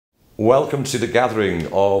Welcome to the gathering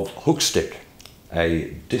of Hookstick,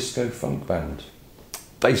 a disco funk band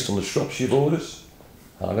based on the Shropshire borders.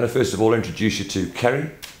 I'm going to first of all introduce you to Kerry,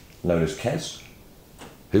 known as Kez,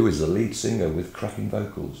 who is the lead singer with cracking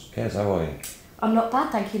vocals. Kez, how are you? I'm not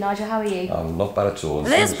bad, thank you, Nigel. How are you? I'm not bad at all.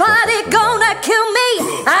 This party gonna kill me.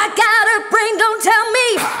 I got a brain, don't tell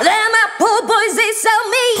me. Them my poor boys, they sell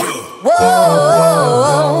me.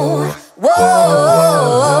 Whoa, whoa.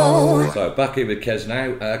 So back here with Kez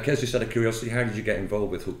now. Kez, just out of curiosity, how did you get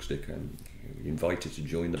involved with Hookstick? You invited to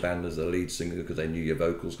join the band as the lead singer because they knew your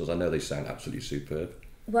vocals? Because I know they sound absolutely superb.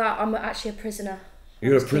 Well, I'm actually a prisoner.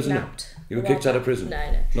 You're a prisoner? You were kicked out of prison?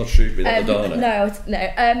 No. Not Shrewsbury, not the Dana?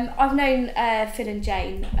 No. I've known Phil and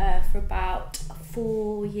Jane for about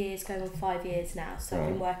 4 years, going on 5 years now. So I've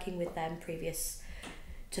been working with them previous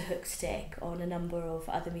to Hookstick on a number of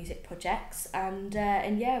other music projects, and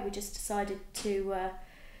yeah, we just decided to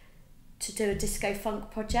do a disco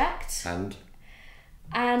funk project.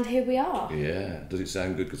 And here we are. Yeah. Does it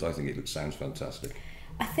sound good? Because I think it sounds fantastic.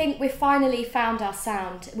 I think we've finally found our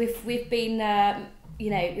sound. We've been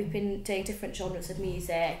we've been doing different genres of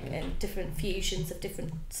music and different fusions of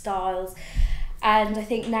different styles, and I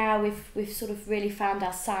think now we've sort of really found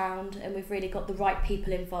our sound, and we've really got the right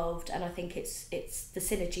people involved, and I think it's the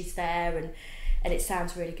synergy's there, and it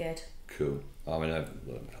sounds really good. Cool. I mean, I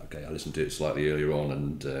listened to it slightly earlier on,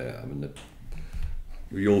 and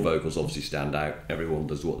your vocals obviously stand out. Everyone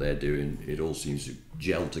does what they're doing. It all seems to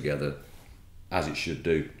gel together as it should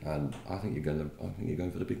do, and I think you're going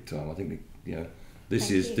for the big time. I think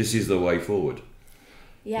this is the way forward.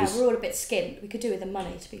 Yeah, we're all a bit skint. We could do with the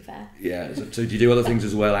money, to be fair. Yeah. So do you do other things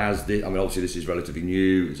as well as this? I mean, obviously this is relatively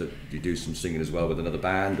new. So do you do some singing as well with another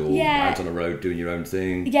band, or out on the road doing your own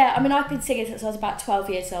thing? Yeah, I mean, I've been singing since I was about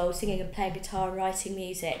 12 years old, singing and playing guitar and writing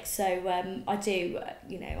music. So I do,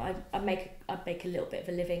 I make a little bit of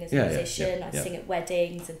a living as a musician. I sing at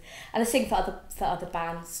weddings and I sing for other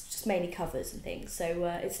bands, just mainly covers and things. So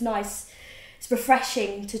it's nice. It's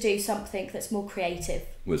refreshing to do something that's more creative.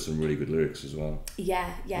 With some really good lyrics as well.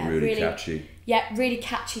 Yeah. Really catchy. Yeah, really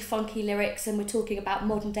catchy, funky lyrics, and we're talking about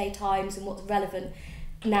modern day times and what's relevant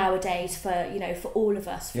nowadays for all of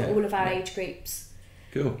us, for all of our age groups.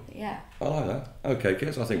 Cool. Yeah. I like that. Okay,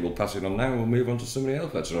 Kez, I think we'll pass it on now and we'll move on to somebody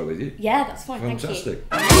else. That's all right with you? Yeah, that's fine. Fantastic.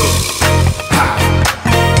 Thank you.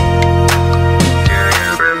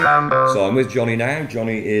 So I'm with Johnny now.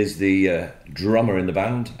 Johnny is the drummer in the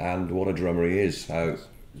band, and what a drummer he is.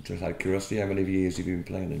 Just out of curiosity, how many years have you been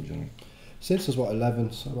playing in, Johnny? Since I was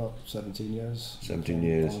 11, so about 17 years. 17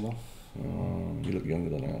 years. Oh, you look younger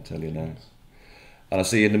than I tell you now. And I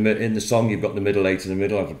see in the song you've got the middle eight in the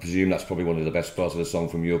middle. I presume that's probably one of the best parts of the song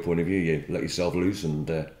from your point of view. You let yourself loose and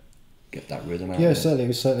get that rhythm out. Yeah, certainly. It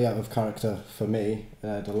was certainly out of character for me. I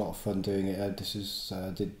had a lot of fun doing it.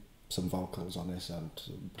 Did some vocals on this, and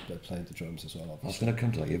I played the drums as well, obviously. I was going to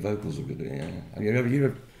come to that. Your vocals are good, yeah. And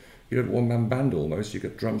you're a one-man band almost. You've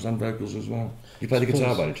got drums and vocals as well. You play the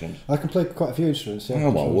guitar by any chance? I can play quite a few instruments, yeah.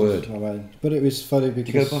 Oh my word. But it was funny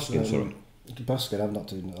because... Do you go busking, sorry? Busking, I'm not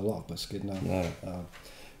doing a lot of busking now. No.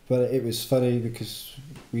 But it was funny because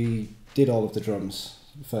we did all of the drums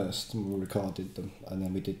first, and we recorded them, and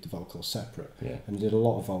then we did the vocals separate. Yeah. And we did a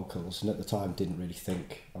lot of vocals, and at the time didn't really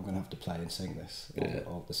think I'm going to have to play and sing this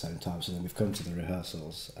all at the same time. So then we've come to the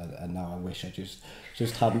rehearsals, and now I wish I just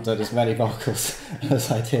hadn't done as many vocals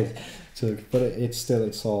as I did. But it's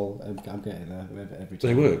all I'm getting there every time. But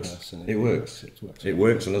it works. It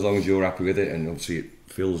works, and as long as you're happy with it, and obviously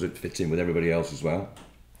it fits in with everybody else as well.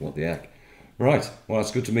 What the heck? Right. Well,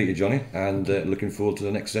 it's good to meet you, Johnny, and looking forward to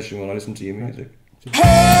the next session when I listen to your music.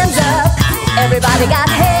 Hands up, everybody got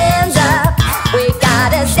hands up. We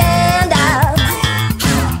gotta stand up.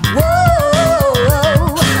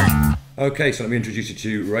 Whoa. Okay, so let me introduce you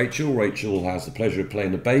to Rachel. Rachel has the pleasure of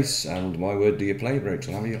playing the bass, and my word, do you play,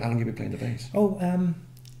 Rachel? How long have you been playing the bass? Oh, am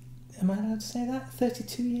I allowed to say that?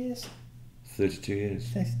 32 years. 32 years.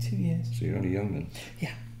 32 years. So you're only young then.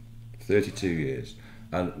 Yeah. 32 years.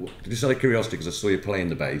 And just out of curiosity, because I saw you playing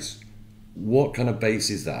the bass. What kind of bass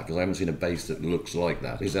is that? Because I haven't seen a bass that looks like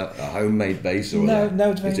that. Is that a homemade bass or no?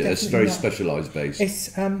 Is it a very specialised bass?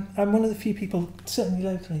 It's I'm one of the few people, certainly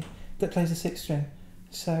locally, that plays a six string.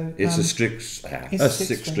 So it's a six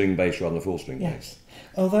string bass rather than a 4-string bass.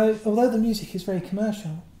 Although the music is very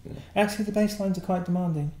commercial, actually the bass lines are quite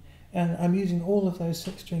demanding, and I'm using all of those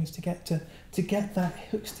 6 strings to get that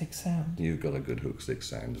Hookstick sound. You've got a good Hookstick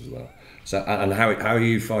sound as well. So, and how are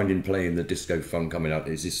you finding playing the disco funk coming out?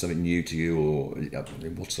 Is this something new to you, or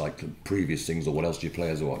what's like the previous things, or what else do you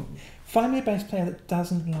play as well? Find me a bass player that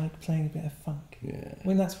doesn't like playing a bit of funk. Yeah. I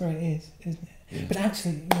mean, that's where it is, isn't it? Yeah. But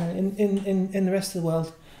actually, in the rest of the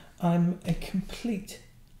world, I'm a complete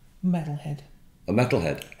metalhead. A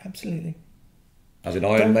metalhead? Absolutely. As in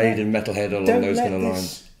Iron Maiden, metalhead, along those kind of lines? Don't let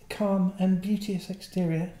this calm and beauteous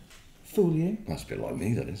exterior fool you. That's a bit like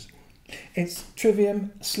me, that is. It's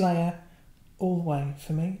Trivium, Slayer, all the way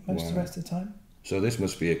for me, most of the rest of the time. So this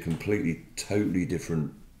must be a completely, totally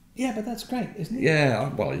different... Yeah, but that's great, isn't it? Yeah,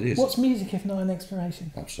 well, it is. What's music if not an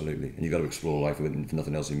exploration? Absolutely. And you've got to explore life with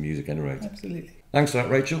nothing else in music anyway. Absolutely. Thanks for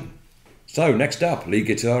that, Rachel. So, next up, lead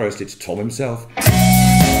guitarist, it's Tom himself.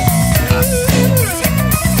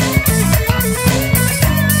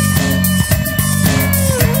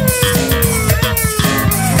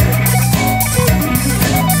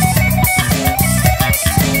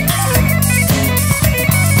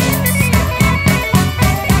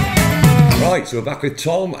 Right, so we're back with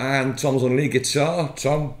Tom, and Tom's on lead guitar.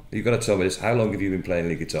 Tom, you've got to tell me this. How long have you been playing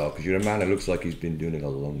lead guitar? Because you're a man who looks like he's been doing it a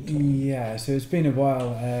long time. Yeah, so it's been a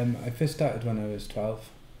while. I first started when I was 12.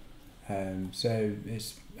 So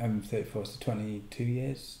it's I'm 34, so 22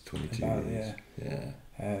 years. 22 years. Yeah.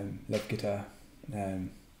 Love guitar.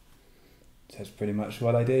 That's pretty much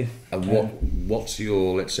what I do. And what's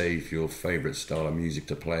your, let's say, your favourite style of music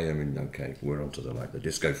to play? I mean, okay, we're onto the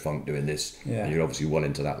disco funk doing this. Yeah. And you're obviously well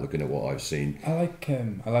into that, looking at what I've seen. I like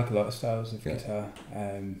a lot of styles of guitar.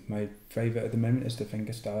 My favourite at the moment is the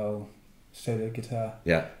fingerstyle solo guitar.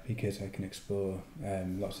 Yeah. Because I can explore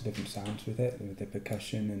lots of different sounds with it, with the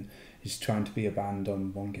percussion, and just trying to be a band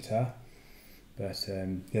on one guitar. But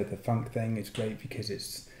the funk thing is great because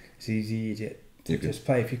it's easy to just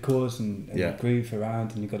play a few chords and groove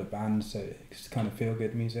around, and you've got a band, so it's kind of feel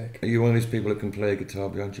good music. Are you one of these people that can play a guitar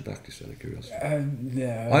behind your back, just out of curiosity?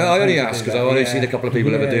 Yeah. I only ask because I've only seen a couple of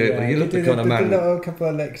people ever do it, but you look the kind of man. A couple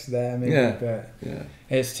of licks there, maybe, but yeah.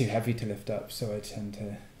 It's too heavy to lift up, so I tend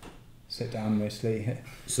to sit down mostly.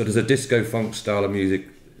 So there's a disco funk style of music.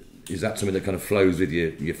 Is that something that kind of flows with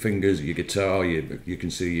your fingers, your guitar? You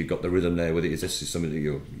can see you've got the rhythm there with it. Is this something that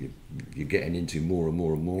you're getting into more and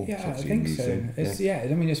more and more? Yeah, I think so. It's I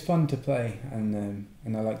mean, it's fun to play, and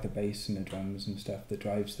I like the bass and the drums and stuff that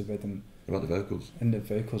drives the rhythm. What about the vocals? And the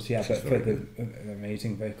vocals, yeah, but for the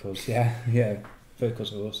amazing vocals, yeah,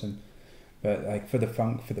 vocals are awesome. But like for the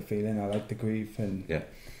funk, for the feeling, I like the groove, and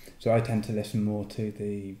so I tend to listen more to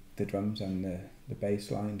the drums and the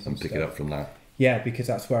bass lines and pick it up from that. Yeah, because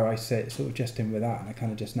that's where I sit, sort of just in with that, and I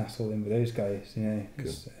kind of just nestle in with those guys, you know.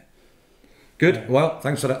 Good. Well,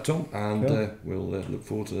 thanks for that, Tom, and we'll look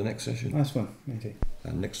forward to the next session. Nice one, thank.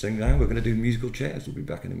 And next thing now, we're going to do musical chairs. We'll be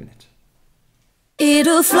back in a minute.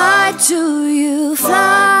 It'll fly to you,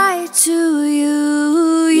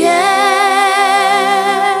 yeah.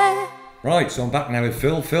 Right, so I'm back now with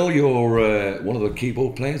Phil. Phil, you're one of the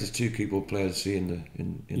keyboard players. There's two keyboard players here in the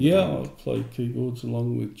band. I've played keyboards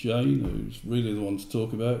along with Jane, who's really the one to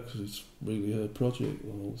talk about because it's really her project,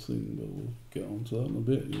 the whole thing. But we'll get on to that in a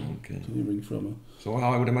bit. Okay. Hearing from her. So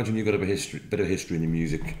I would imagine you've got a bit of history in the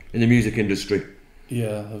music industry.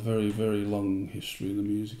 Yeah, a very, very long history in the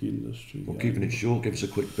music industry. Well, keeping it short, give us a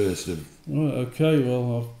quick burst of... Right, okay,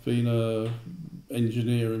 well, I've been a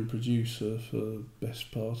engineer and producer for the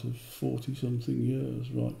best part of 40-something years,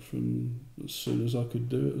 right from as soon as I could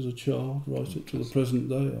do it as a child, right up to the present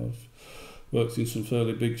day. I've worked in some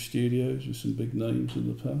fairly big studios with some big names in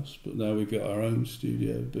the past, but now we've got our own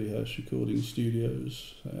studio, B House Recording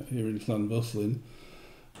Studios, here in Llanfyllin,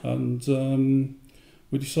 and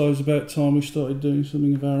we decided it was about time we started doing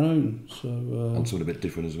something of our own. So and something a bit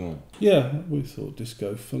different as well. Yeah, we thought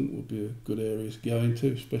disco funk would be a good area to go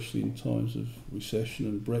into, especially in times of recession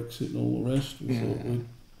and Brexit and all the rest. We thought we'd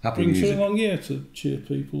bring something along here to cheer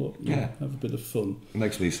people up, have a bit of fun. It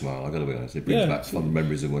makes me smile, I've got to be honest. It brings back fond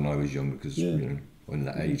memories of when I was young, because you know, in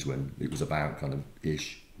that age when it was about kind of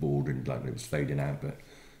bordering, like it was fading out. But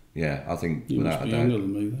yeah, I think you without must be a doubt. younger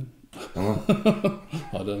than me then. Oh.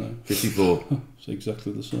 I don't know. 54. It's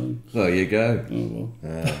exactly the same. There you go. Oh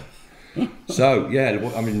well. So yeah,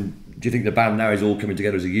 I mean, do you think the band now is all coming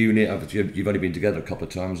together as a unit? You've only been together a couple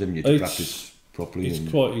of times, haven't you, to practice properly? It's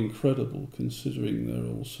quite incredible considering they're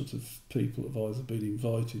all sort of people that have either been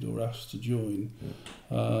invited or asked to join.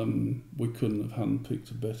 We couldn't have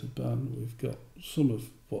handpicked a better band. We've got some of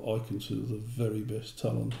what I consider the very best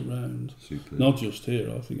talent around. Super. Not just here,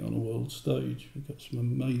 I think on a world stage. We've got some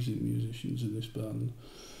amazing musicians in this band.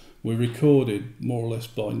 We recorded more or less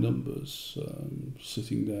by numbers,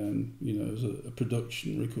 sitting down, you know, as a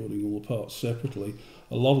production, recording all the parts separately.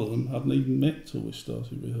 A lot of them hadn't even met till we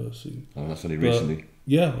started rehearsing. Oh, that's only recently?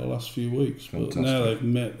 Yeah, the last few weeks. Fantastic. But now they've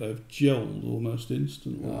met, they've gelled almost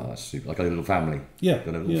instantly. Oh, that's super. Like a little family. Yeah.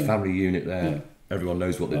 Got a little family unit there. everyone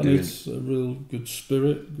knows what they're and doing. It's a real good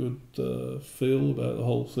spirit, good feel about the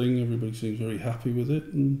whole thing. Everybody seems very happy with it,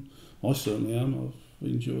 and I certainly am. I've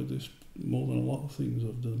enjoyed this more than a lot of things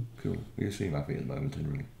I've done. Cool. You seem happy at the moment,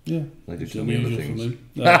 then, really. Yeah. They do It's tell me other unusual things.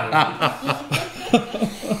 for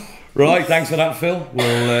me. Right, thanks for that, Phil.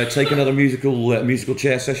 We'll take another musical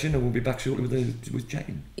chair session, and we'll be back shortly with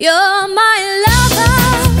Jane. You're my lover.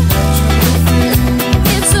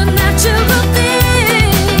 It's a natural thing.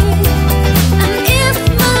 And if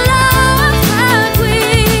my love had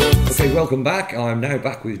wings. Okay, welcome back. I'm now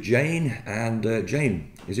back with Jane. And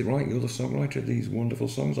Jane, is it right? You're the songwriter of these wonderful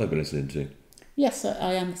songs I've been listening to. Yes,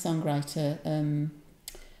 I am the songwriter.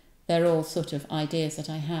 They're all sort of ideas that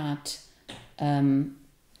I had.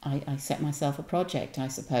 I set myself a project, I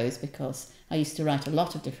suppose, because I used to write a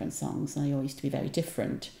lot of different songs and they all used to be very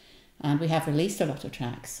different. And we have released a lot of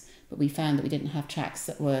tracks, but we found that we didn't have tracks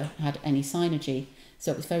that had any synergy.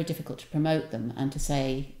 So it was very difficult to promote them and to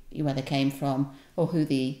say where they came from or who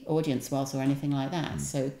the audience was or anything like that.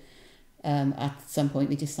 So at some point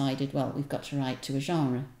we decided, well, we've got to write to a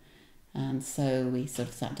genre. And so we sort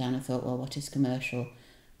of sat down and thought, well, what is commercial?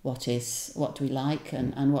 What do we like,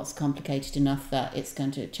 and what's complicated enough that it's going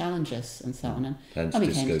to challenge us, and so on. And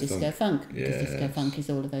we came to disco funk because disco funk is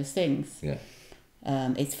all of those things. Yeah.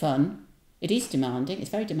 It's fun. It is demanding. It's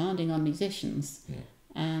very demanding on musicians,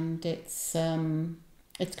 and it's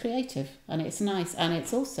creative and it's nice and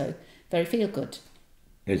it's also very feel good.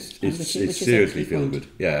 It's seriously feel good.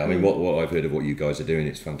 Yeah, I mean, what I've heard of what you guys are doing,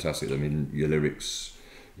 it's fantastic. I mean, your lyrics.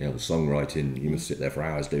 You know, the songwriting, you must sit there for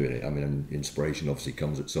hours doing it. I mean, inspiration obviously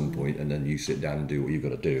comes at some point, and then you sit down and do what you've got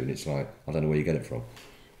to do, and it's like, I don't know where you get it from.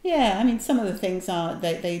 Yeah, I mean, some of the things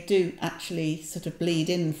they do actually sort of bleed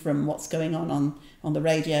in from what's going on the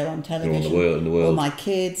radio, on television, or in the world. Or my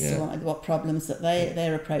kids, or what problems that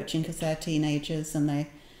they're approaching because they're teenagers, and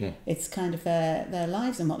it's kind of their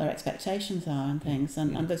lives and what their expectations are and things.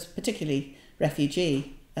 And there's particularly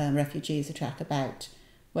Refugee. Refugee is a track about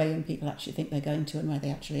where young people actually think they're going to and where they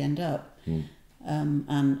actually end up.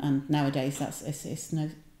 And nowadays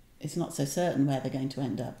it's not so certain where they're going to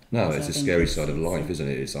end up. No, so it's a scary side of life, isn't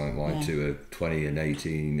it? It's like to a 20 and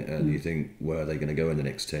 18 and you think, where are they going to go in the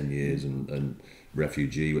next 10 years? And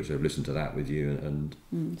Refugee, which I've listened to that with you.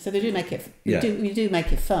 And So they do make it, we do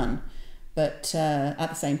make it fun, but at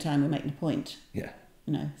the same time we're making a point. Yeah.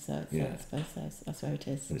 You know, so I suppose that's where it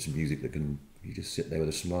is. And it's music that you just sit there with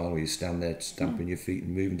a smile, or you stand there stamping your feet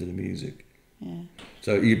and moving to the music. Yeah.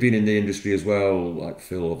 So you've been in the industry as well, like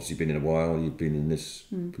Phil, obviously been in a while. You've been in this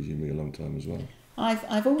presumably a long time as well.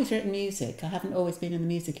 I've always written music. I haven't always been in the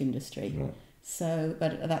music industry. Right. So,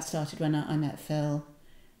 but that started when I met Phil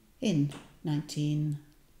in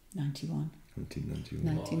 1991.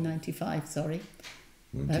 1995, sorry.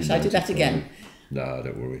 Should I do that again? No,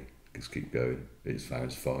 don't worry. Just keep going. It's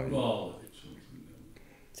fine. Well,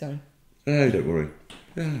 sorry. No, don't worry.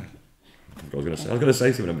 Yeah. I was going to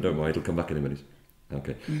say something, but don't worry, it'll come back in a minute.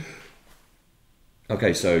 Okay.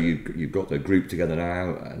 Okay, so you've got the group together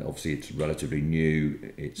now, and obviously it's relatively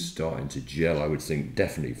new. It's starting to gel, I would think,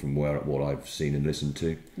 definitely from what I've seen and listened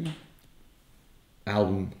to.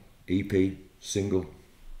 Album, EP, single.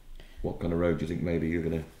 What kind of road do you think maybe you're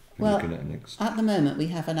going to be looking at next? At the moment, we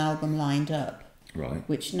have an album lined up. Right.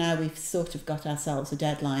 Which now we've sort of got ourselves a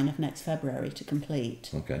deadline of next February to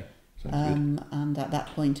complete. Okay. Sounds good. And at that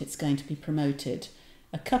point it's going to be promoted.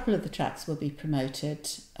 A couple of the tracks will be promoted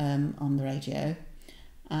on the radio.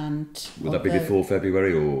 And will that be before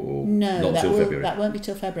February or no, not till February? That won't be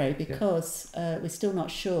till February because we're still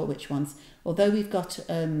not sure which ones. Although we've got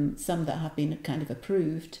some that have been kind of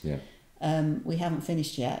approved, we haven't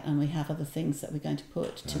finished yet, and we have other things that we're going to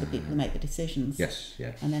put to the people who make the decisions. Yes.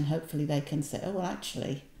 And then hopefully they can say, oh well,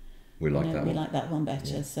 actually, we like that one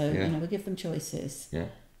better. Yeah. So we give them choices. Yeah.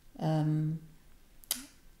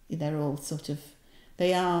 They're all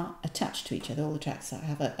they are attached to each other. All the tracks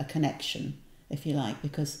have a connection, if you like,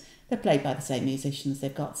 because they're played by the same musicians.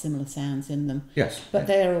 They've got similar sounds in them. Yes. But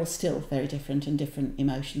they are all still very different and different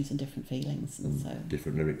emotions and different feelings. And so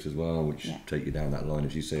different lyrics as well, which take you down that line,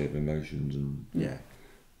 as you say, of emotions. And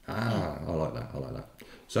I like that.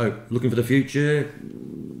 So, looking for the future,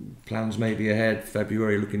 plans maybe ahead,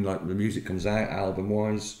 February, looking like the music comes out,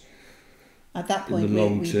 album-wise. At that point, we're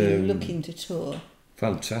looking to tour.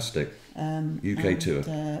 Fantastic. UK tour.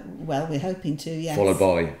 Well, we're hoping to, yes. Followed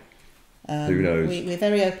by, who knows? We're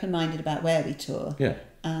very open-minded about where we tour. Yeah.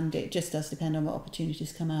 And it just does depend on what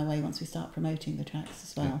opportunities come our way once we start promoting the tracks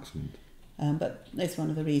as well. Excellent. But it's one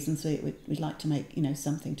of the reasons we'd like to make, you know,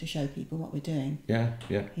 something to show people what we're doing. Yeah,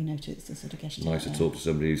 yeah. You know, to sort of get it Nice to talk to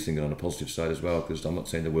somebody who's thinking on a positive side as well, because I'm not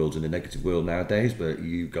saying the world's in a negative world nowadays, but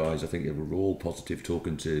you guys, I think you're all positive,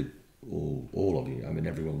 talking to all of you. I mean,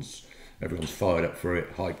 everyone's fired up for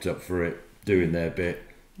it, hyped up for it, doing their bit,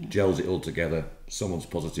 gels it all together. Someone's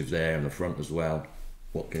positive there in the front as well.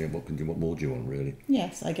 What more do you want, really?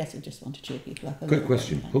 Yes, I guess I just want to cheer people up a Quick little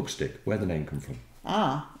question, bit. Hookstick, where the name come from?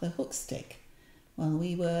 The Hookstick.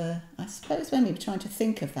 Well, I suppose when we were trying to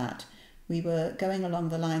think of that, we were going along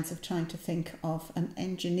the lines of trying to think of an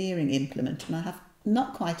engineering implement, and I have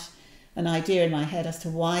not quite an idea in my head as to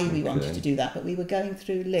why we wanted to do that, but we were going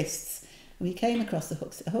through lists and we came across the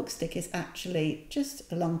hookstick. A hookstick is actually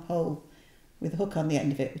just a long pole with a hook on the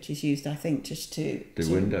end of it, which is used, I think, just to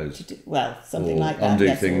do windows. Something like that.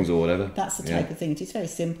 Undo things or whatever. That's the type of thing. It's a very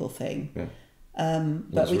simple thing. Yeah.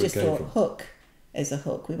 But we just thought hook is a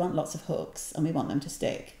hook. We want lots of hooks and we want them to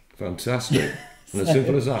stick. Fantastic. And as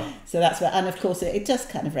simple as that. So that's where, and of course it does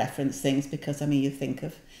kind of reference things, because I mean, you think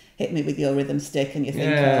of Hit Me With Your Rhythm Stick and you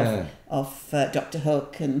think of Dr.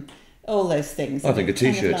 Hook and all those things. I think a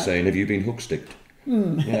t-shirt saying, have you been hooksticked?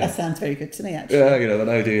 That sounds very good to me, actually. Yeah, you know,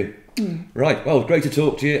 no, do you? Right, well, great to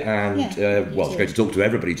talk to you, and it's great to talk to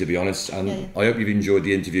everybody, to be honest, and I hope you've enjoyed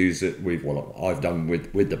the interviews that I've done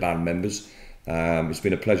with the band members. It's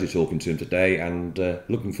been a pleasure talking to them today, and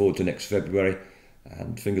looking forward to next February,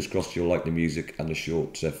 and fingers crossed you'll like the music and the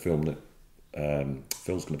short film that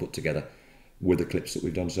Phil's going to put together with the clips that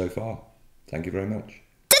we've done so far. Thank you very much.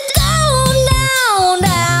 Down, down,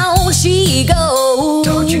 down she goes.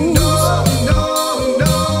 Don't you know?